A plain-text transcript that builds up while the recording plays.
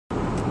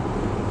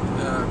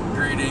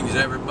Greetings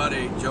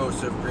everybody,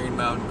 Joseph, Green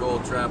Mountain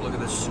Gold Trap. Look at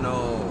the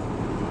snow.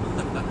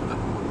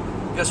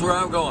 Guess where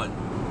I'm going?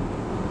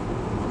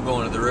 I'm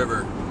going to the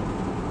river.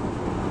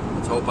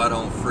 Let's hope I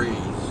don't freeze.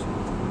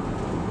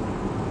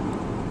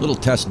 Little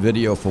test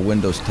video for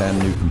Windows 10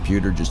 new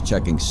computer, just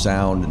checking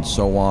sound and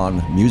so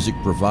on. Music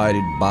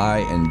provided by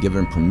and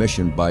given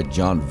permission by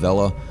John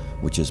Vella,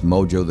 which is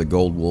Mojo the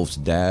Gold Wolf's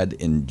dad.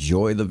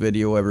 Enjoy the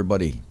video,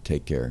 everybody.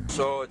 Take care.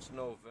 So it's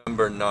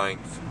November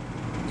 9th.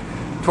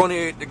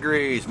 28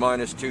 degrees,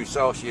 -2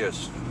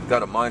 Celsius.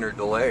 Got a minor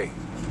delay.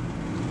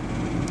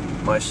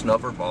 My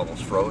snuffer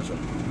bottle's frozen.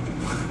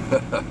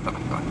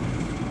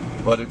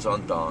 But it's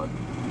undone.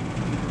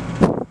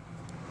 A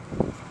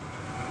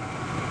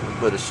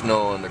bit of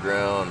snow on the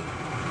ground.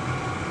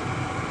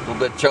 A little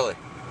bit chilly.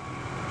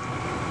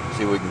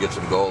 See if we can get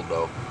some gold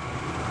though.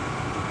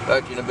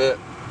 Back in a bit.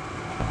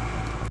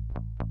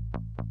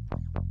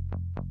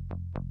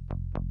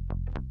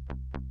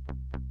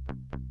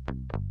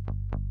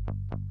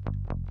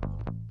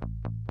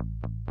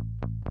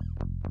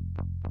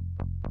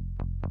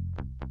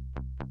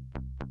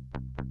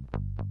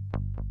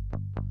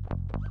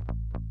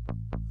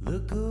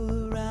 Look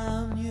all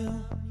around you,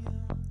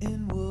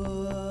 and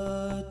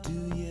what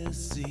do you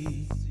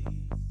see?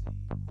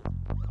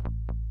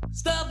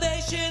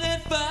 Starvation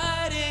and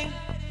fighting,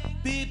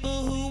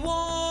 people who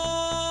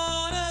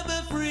wanna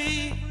be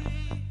free.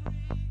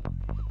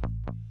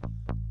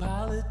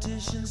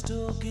 Politicians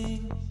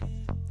talking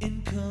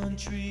in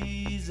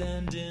countries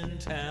and in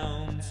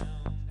towns,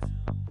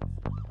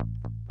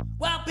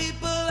 while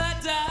people are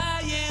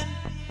dying,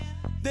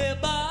 their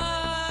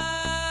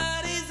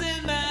bodies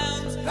in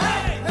mounds. Hey!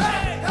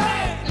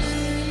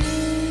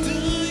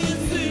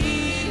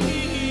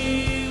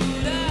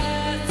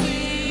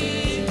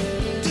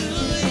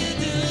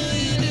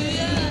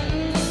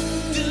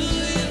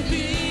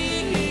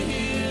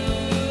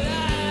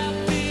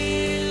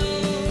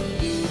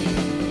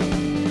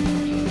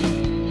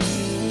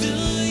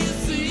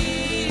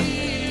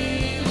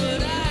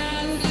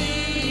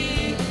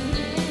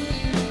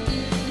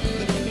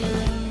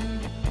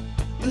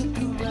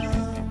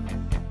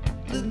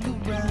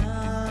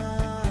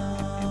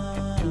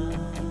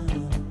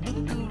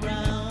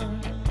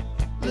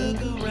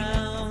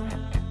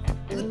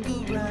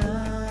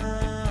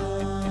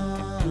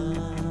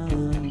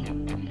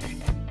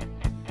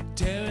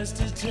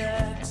 Terrorist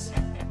attacks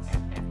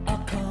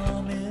are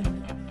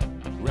coming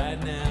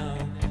right now.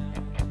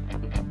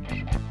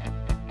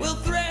 Will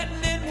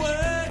threatening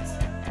words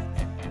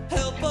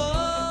help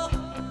all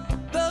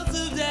those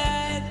who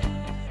died?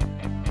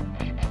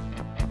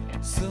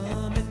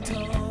 Summit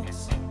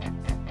talks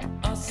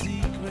are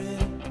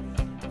secret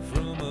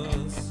from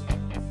us.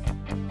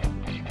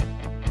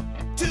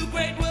 Two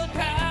great world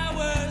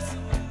powers,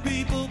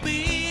 people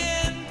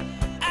being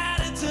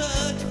out of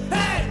touch.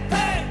 Hey!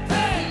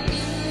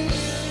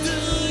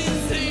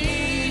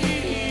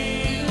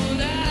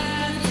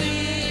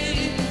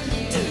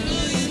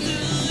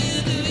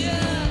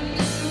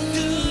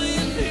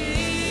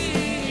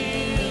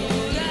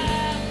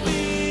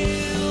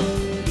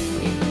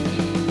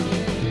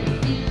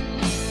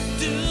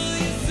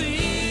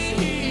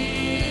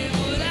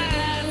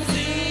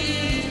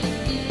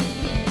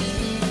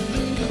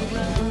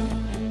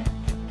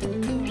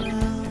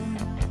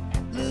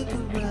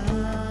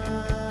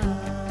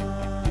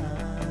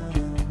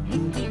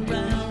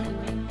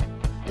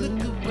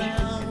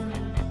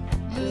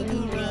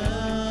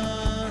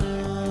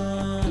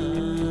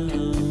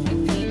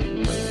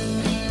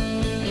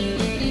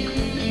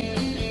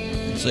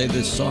 Say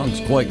this song's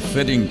quite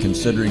fitting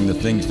considering the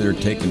things that are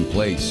taking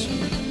place.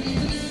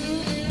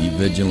 Be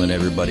vigilant,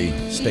 everybody.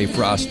 Stay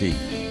frosty.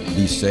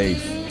 Be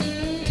safe.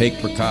 Take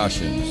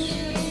precautions.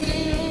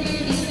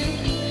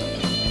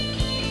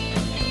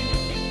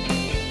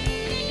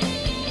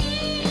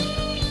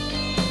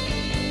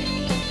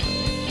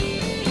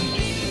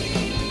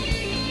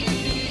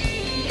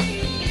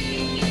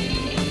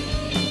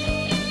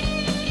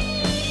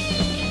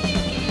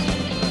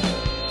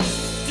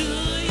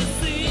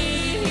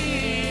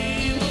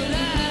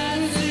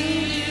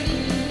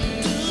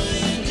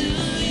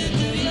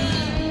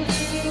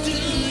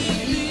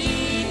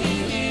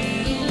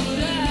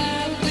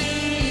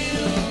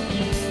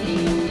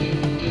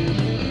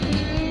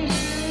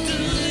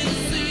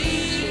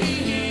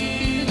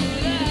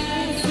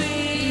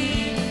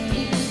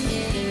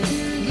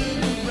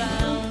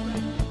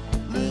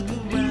 Look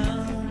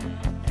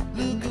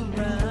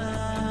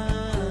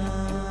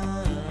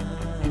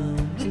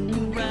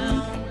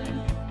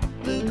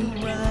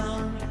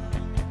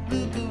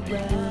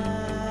around.